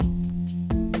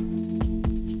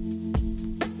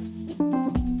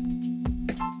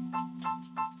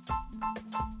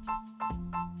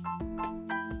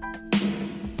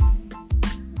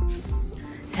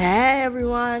Hey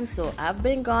everyone, so I've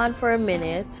been gone for a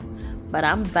minute, but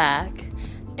I'm back.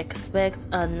 Expect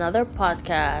another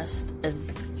podcast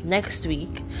next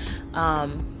week.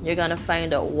 You're gonna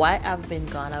find out why I've been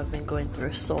gone. I've been going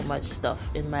through so much stuff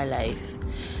in my life,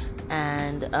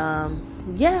 and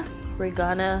we're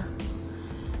gonna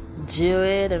do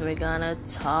it, and we're gonna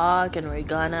talk, and we're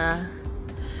gonna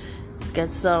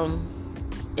get some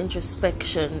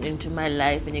introspection into my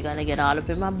life, and you're gonna get all up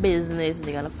in my business, and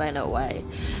you're gonna find out why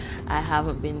I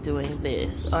haven't been doing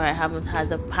this, or I haven't had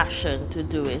the passion to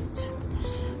do it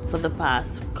for the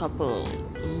past couple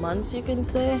months, you can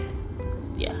say.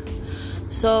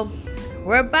 So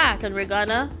we're back, and we're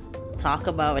gonna talk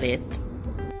about it.